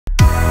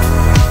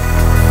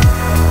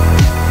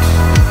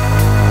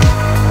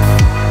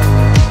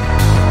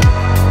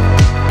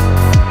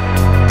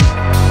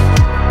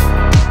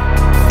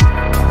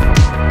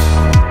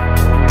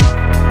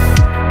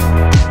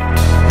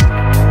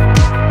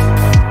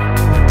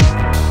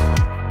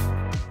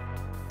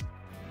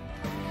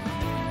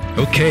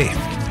Okay,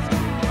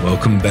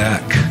 welcome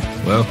back.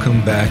 Welcome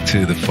back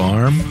to the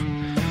farm.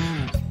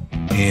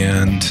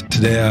 And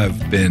today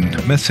I've been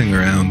messing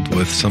around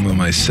with some of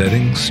my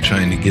settings,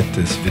 trying to get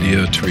this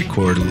video to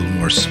record a little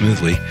more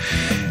smoothly.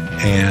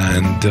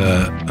 And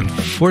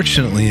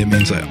unfortunately, it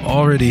means I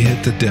already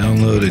hit the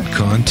downloaded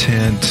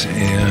content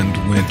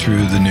and went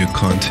through the new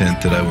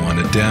content that I want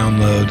to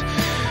download.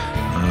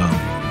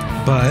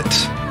 But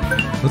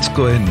let's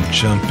go ahead and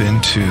jump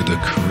into the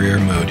career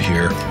mode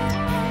here.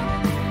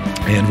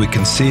 And we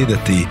can see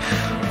that the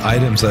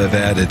items I've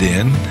added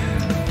in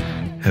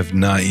have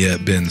not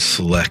yet been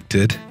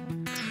selected.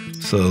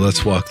 So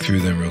let's walk through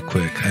them real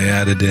quick. I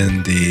added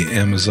in the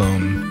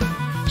Amazon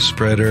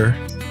spreader,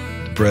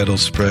 the Brettle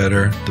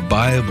spreader, the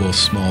buyable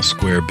small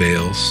square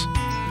bales,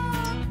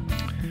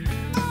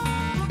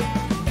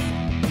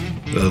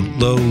 the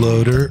low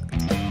loader,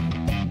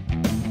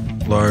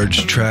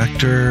 large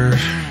tractor,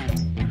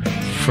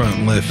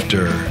 front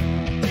lifter,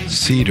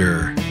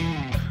 seeder,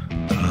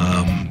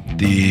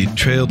 the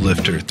trailed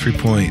lifter,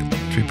 three-point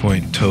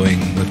towing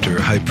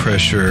lifter, high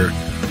pressure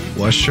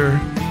washer,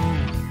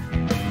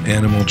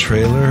 animal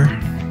trailer,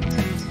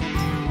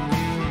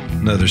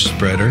 another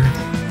spreader,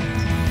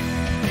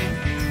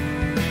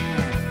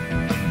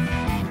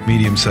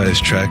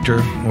 medium-sized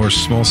tractor or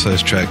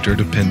small-sized tractor,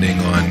 depending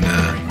on,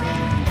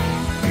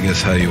 I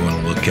guess, how you want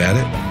to look at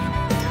it.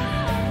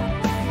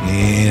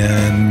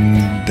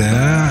 And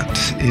that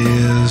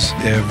is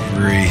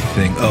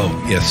everything.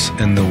 Oh, yes,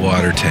 and the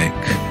water tank.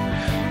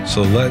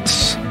 So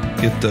let's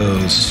get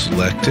those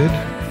selected.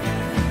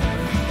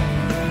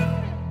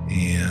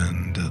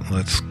 And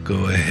let's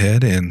go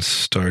ahead and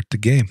start the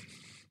game.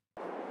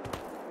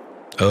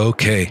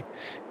 Okay,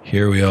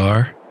 here we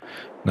are.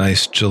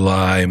 Nice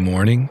July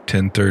morning,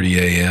 10:30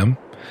 a.m.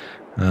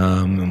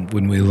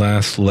 When we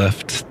last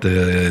left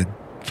the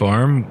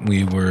farm,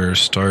 we were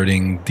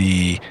starting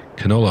the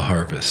canola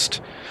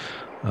harvest.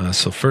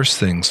 So first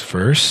things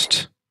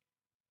first,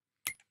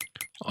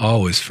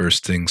 always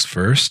first things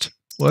first,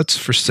 what's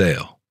for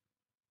sale?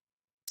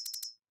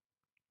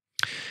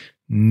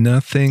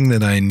 Nothing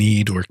that I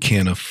need or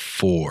can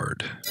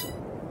afford.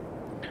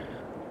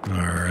 All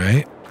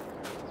right.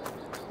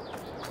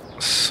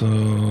 So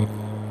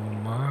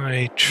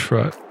my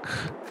truck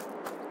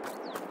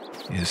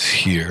is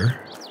here.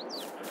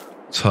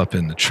 Let's hop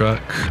in the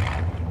truck.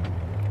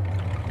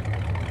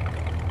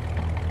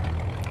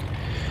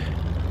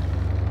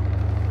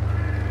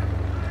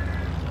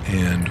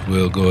 And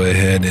we'll go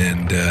ahead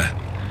and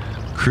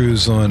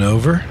cruise on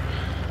over.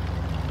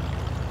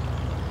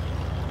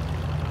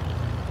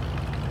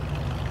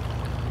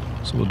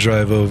 So we'll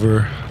drive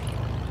over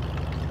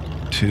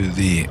to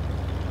the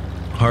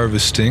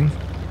harvesting.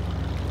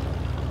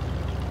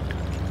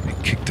 Let me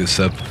kick this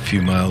up a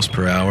few miles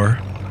per hour.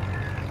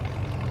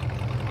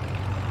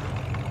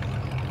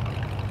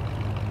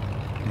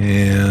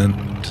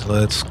 And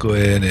let's go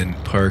ahead and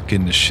park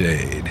in the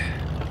shade.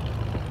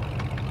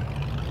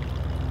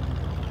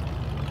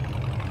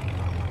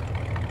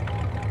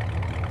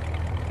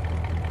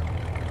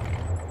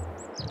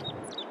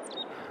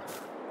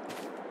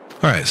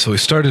 All right, so we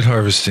started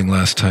harvesting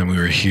last time we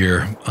were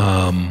here.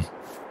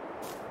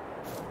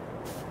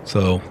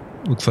 So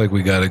looks like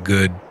we got a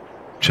good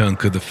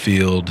chunk of the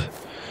field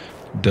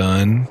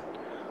done.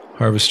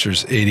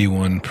 Harvester's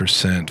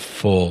 81%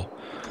 full.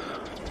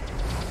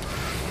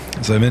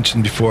 As I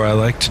mentioned before, I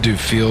like to do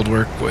field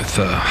work with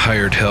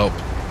hired help.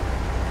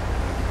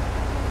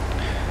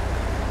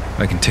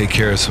 I can take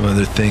care of some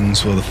other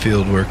things while the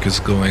field work is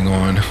going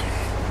on.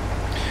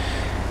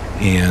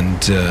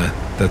 And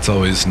that's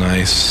always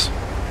nice.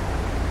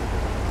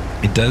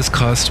 It does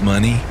cost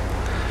money,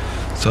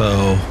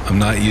 so I'm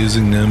not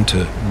using them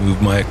to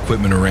move my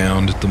equipment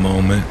around at the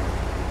moment.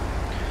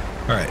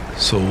 All right,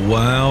 so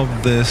while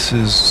this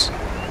is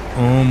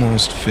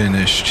almost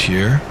finished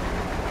here,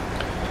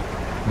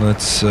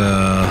 let's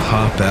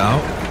hop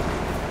out,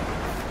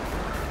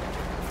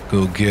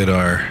 go get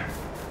our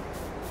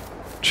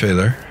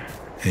trailer,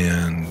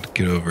 and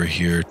get over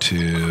here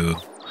to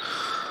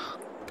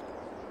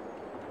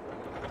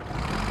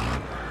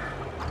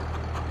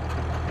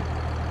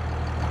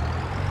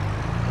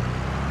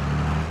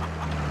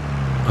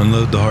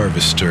unload the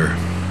harvester.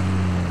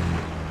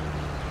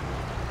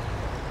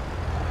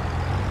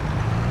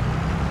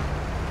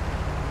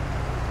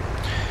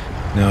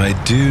 Now I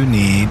do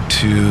need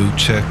to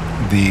check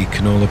the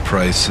canola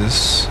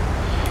prices.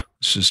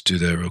 Let's just do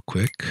that real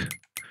quick.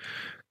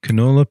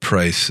 Canola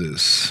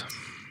prices.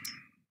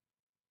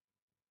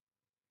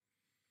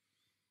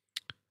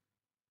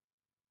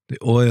 The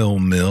oil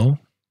mill.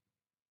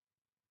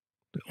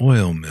 The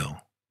oil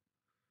mill.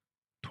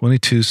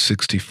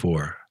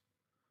 $22.64.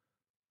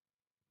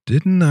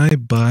 Didn't I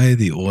buy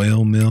the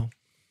oil mill?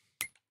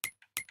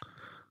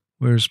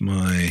 Where's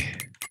my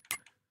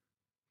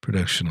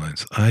production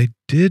lines? I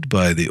did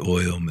buy the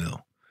oil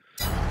mill.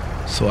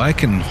 So I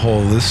can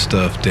haul this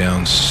stuff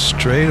down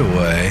straight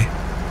away,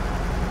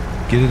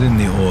 get it in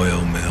the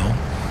oil mill.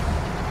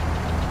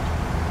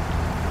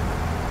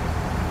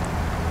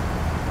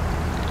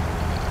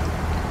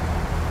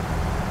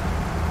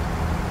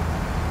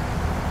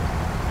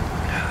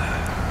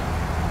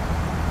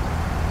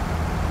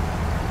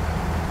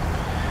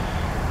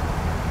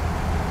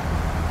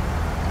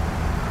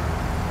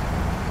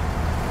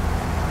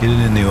 get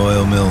it in the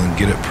oil mill and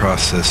get it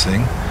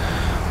processing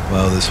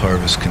while this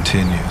harvest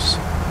continues.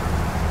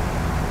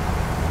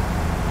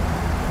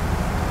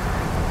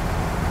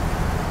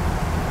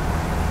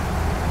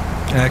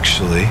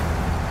 Actually,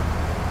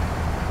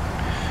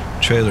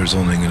 trailer's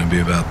only going to be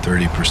about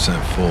 30%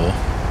 full,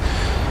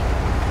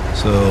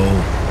 so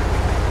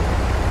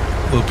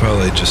we'll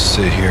probably just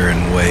sit here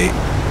and wait.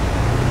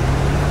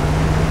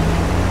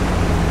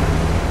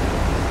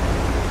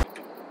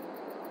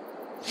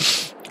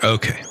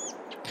 Okay,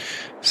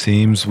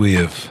 seems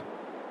we've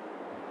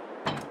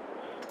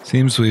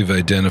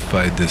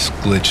identified this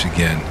glitch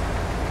again.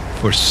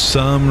 For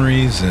some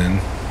reason,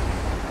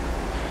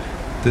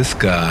 this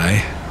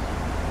guy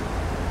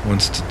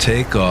wants to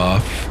take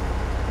off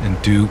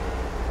and do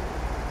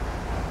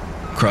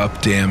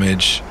crop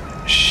damage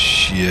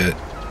shit.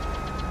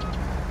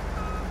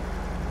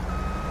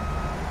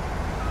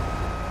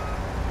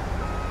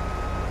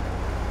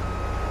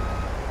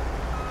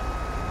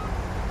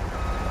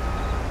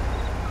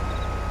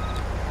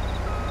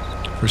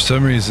 For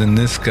some reason,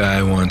 this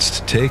guy wants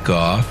to take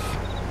off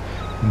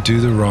and do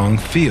the wrong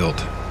field.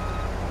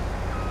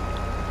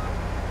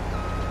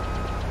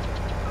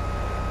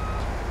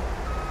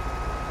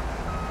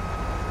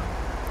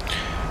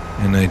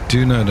 And I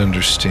do not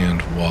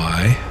understand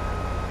why.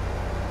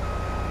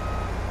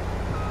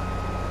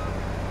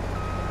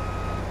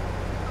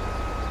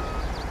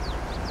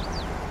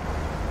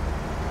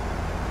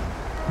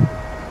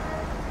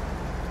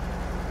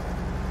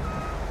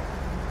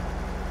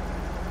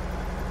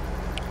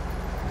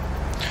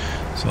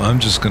 So I'm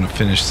just going to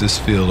finish this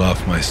field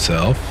off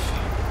myself,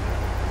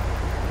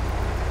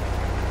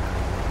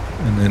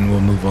 and then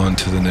we'll move on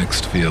to the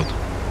next field.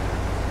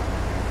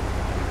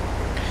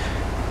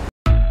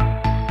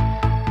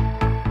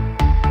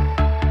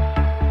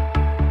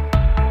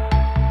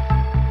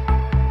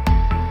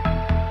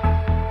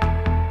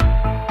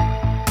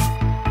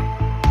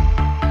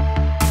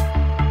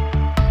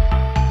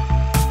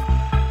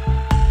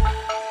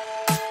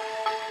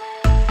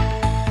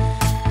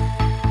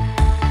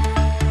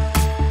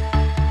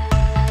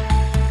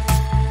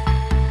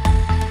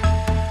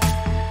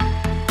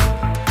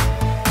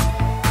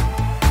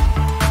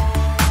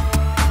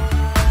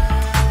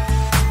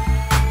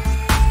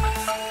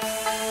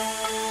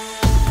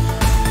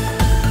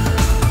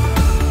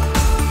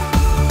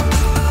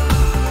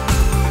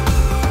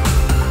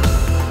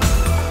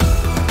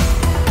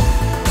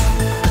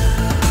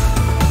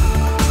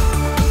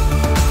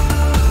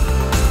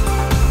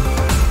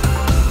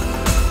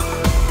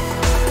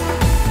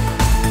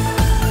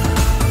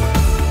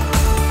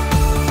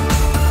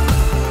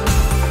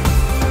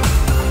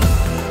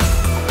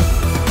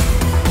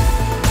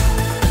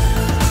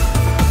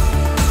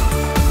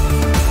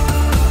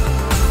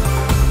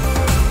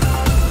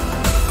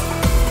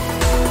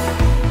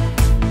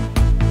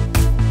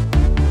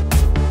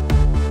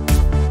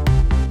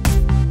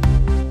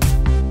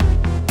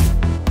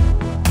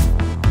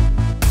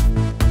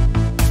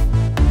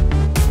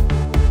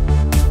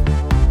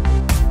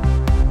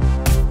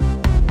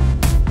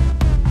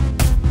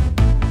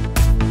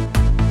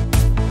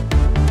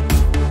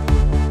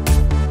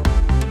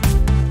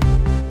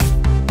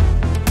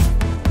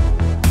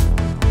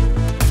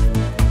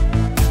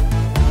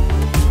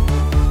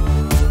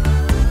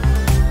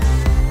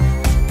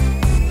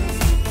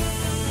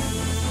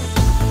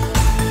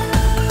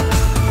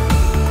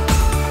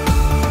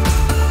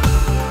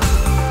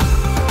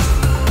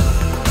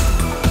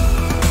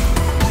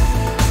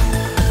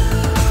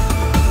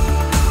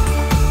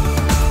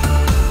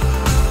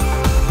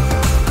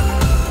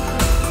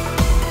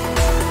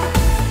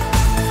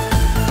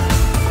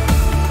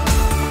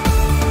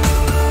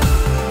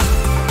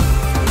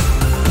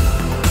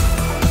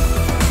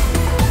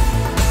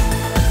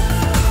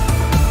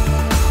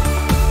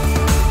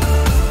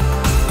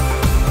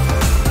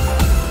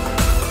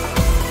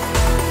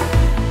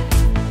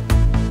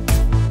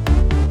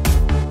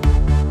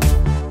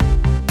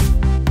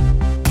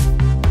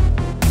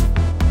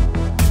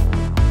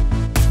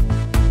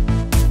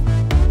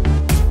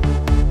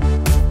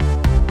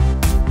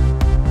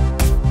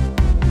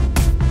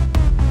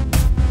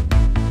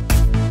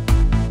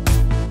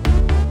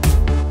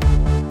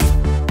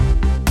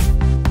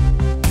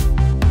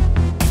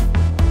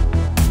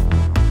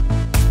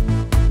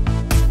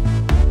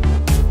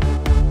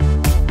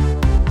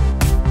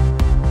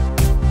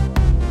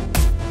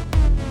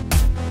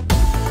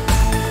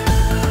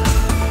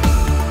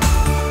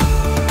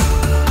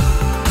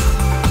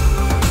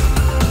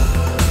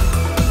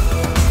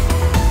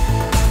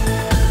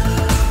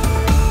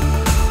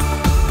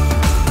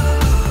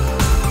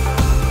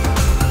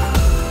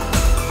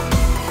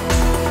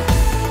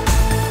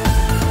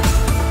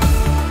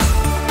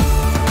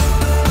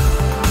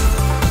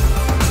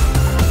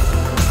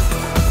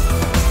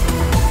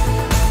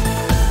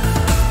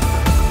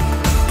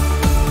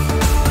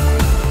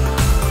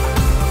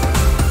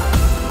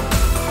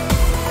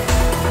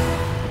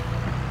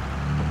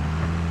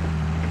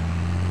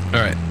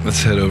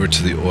 Let's head over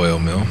to the oil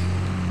mill.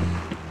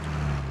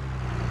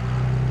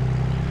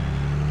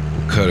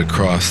 We'll cut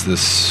across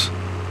this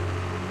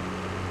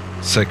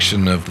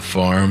section of the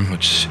farm,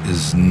 which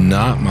is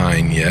not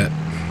mine yet.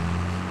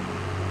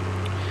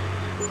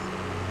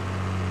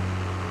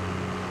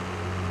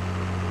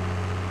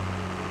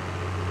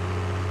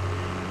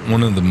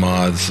 One of the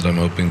mods that I'm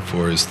hoping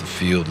for is the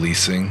field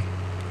leasing.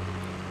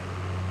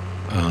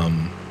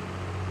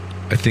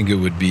 I think it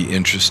would be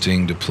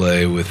interesting to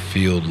play with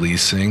field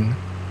leasing,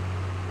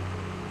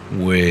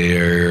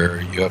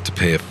 where you have to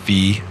pay a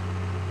fee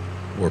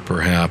or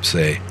perhaps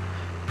a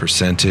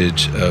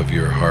percentage of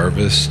your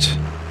harvest.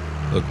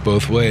 Look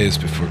both ways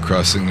before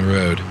crossing the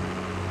road.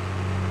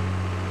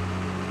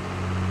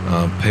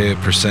 Pay a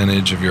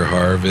percentage of your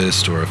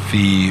harvest or a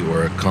fee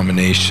or a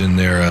combination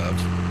thereof.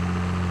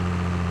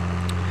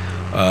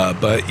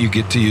 But you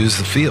get to use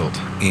the field,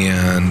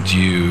 and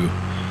you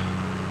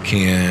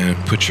can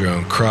put your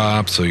own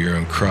crop, sow your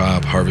own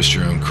crop, harvest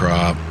your own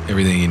crop,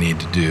 everything you need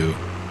to do.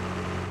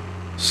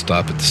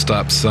 Stop at the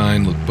stop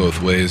sign, look both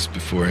ways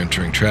before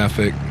entering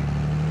traffic.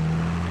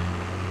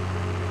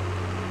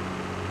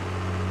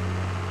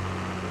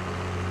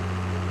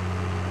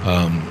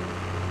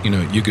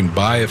 You can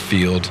buy a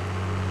field,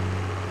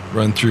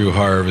 run through,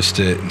 harvest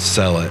it, and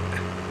sell it.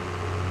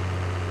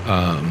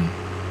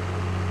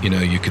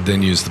 You could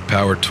then use the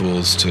power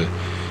tools to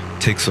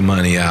take some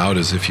money out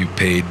as if you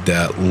paid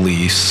that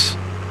lease,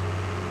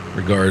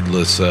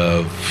 regardless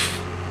of,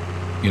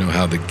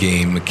 how the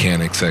game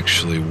mechanics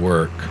actually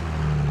work.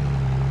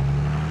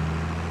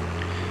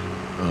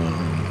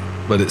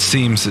 But it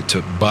seems that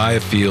to buy a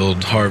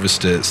field,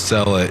 harvest it,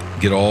 sell it,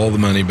 get all the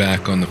money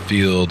back on the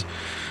field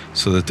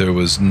so that there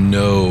was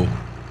no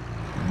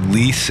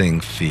leasing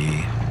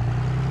fee,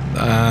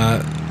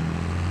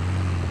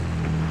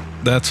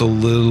 that's a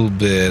little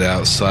bit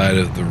outside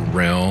of the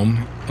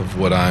realm of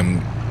what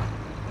I'm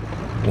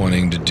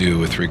wanting to do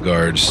with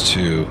regards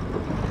to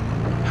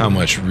how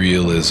much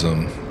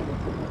realism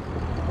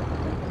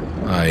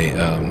I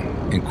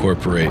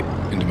incorporate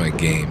into my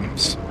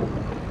games.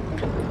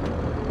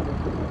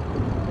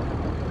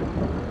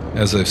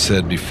 As I've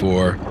said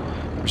before,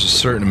 there's a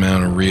certain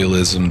amount of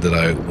realism that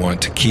I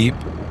want to keep.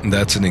 And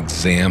that's an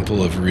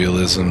example of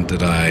realism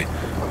that I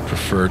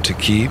prefer to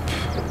keep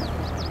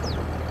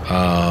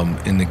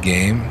in the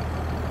game.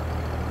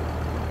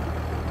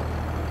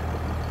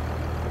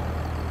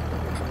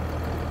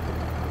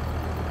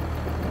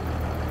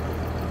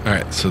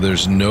 Alright, so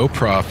there's no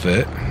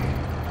profit.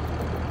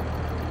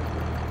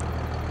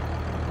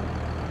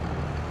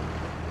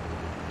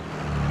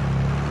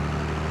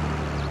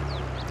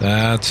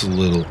 That's a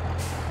little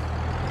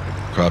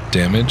crop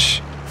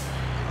damage.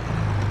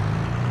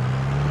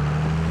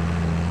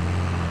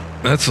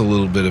 That's a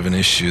little bit of an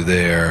issue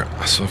there.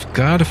 So I've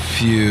got a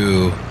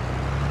few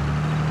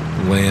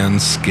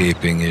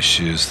landscaping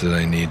issues that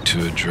I need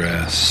to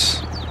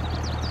address.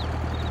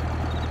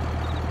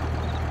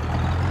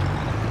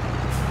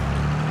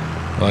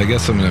 Well, I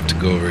guess I'm gonna have to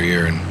go over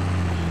here and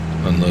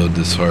unload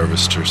this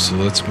harvester. So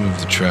let's move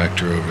the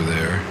tractor over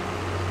there.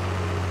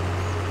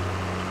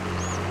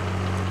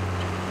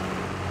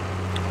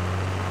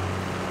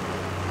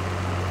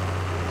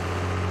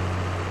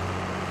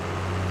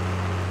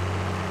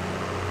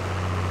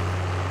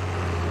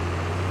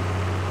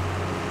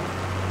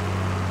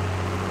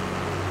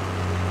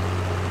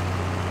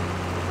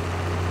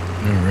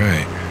 All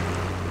right.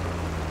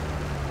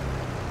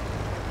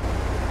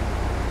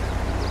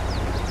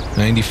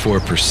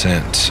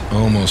 94%,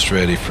 almost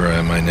ready for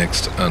my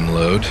next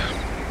unload.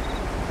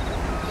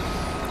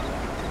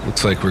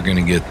 Looks like we're going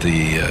to get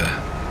the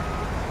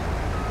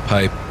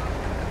pipe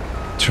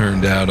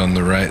turned out on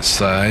the right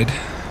side.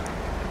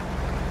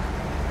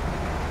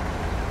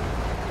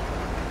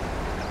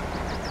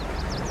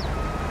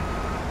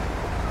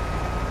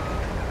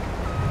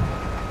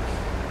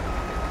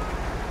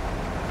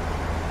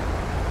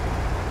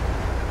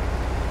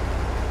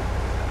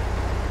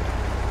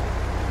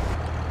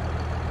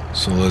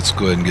 So let's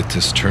go ahead and get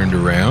this turned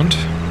around.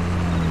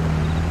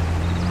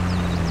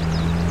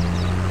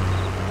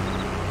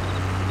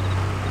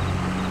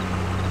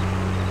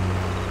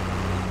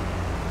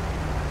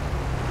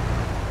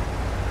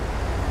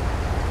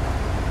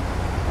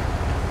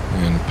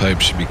 And the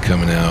pipe should be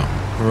coming out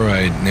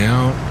right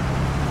now.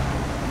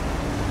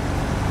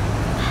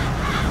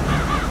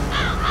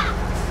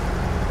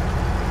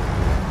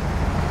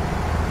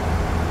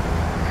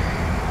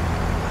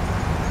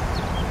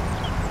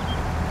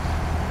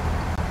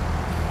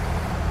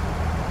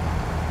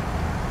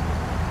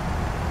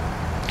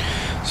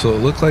 So it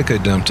looked like I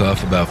dumped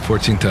off about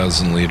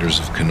 14,000 liters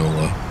of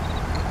canola.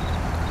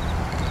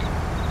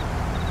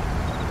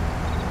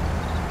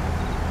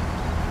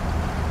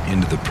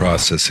 Into the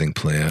processing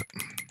plant.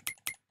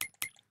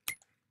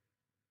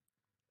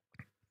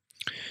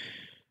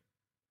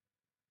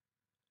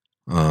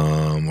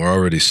 We're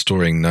already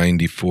storing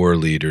 94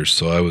 liters,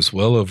 so I was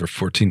well over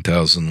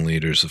 14,000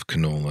 liters of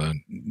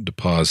canola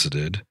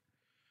deposited.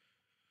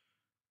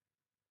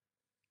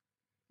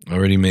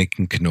 Already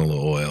making canola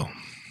oil.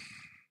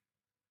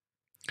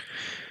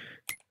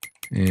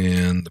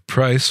 And the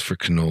price for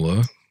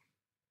canola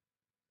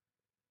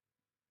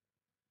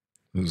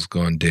has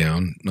gone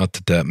down. Not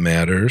that that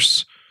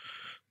matters.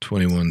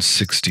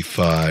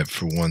 21.65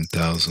 for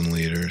 1,000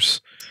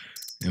 liters.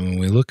 And when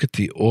we look at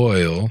the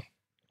oil,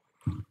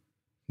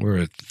 we're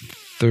at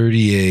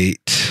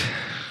 38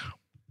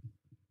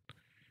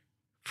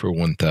 for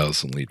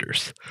 1,000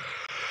 liters.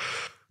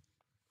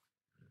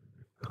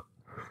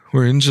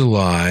 We're in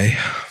July,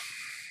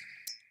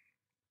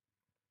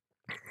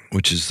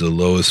 which is the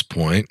lowest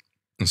point.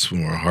 That's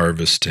when we're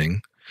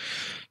harvesting.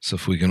 So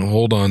if we can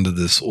hold on to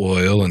this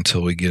oil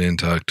until we get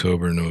into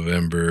October,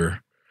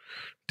 November,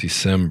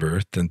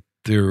 December, then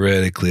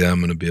theoretically I'm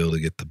going to be able to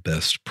get the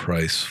best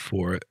price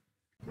for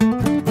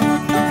it.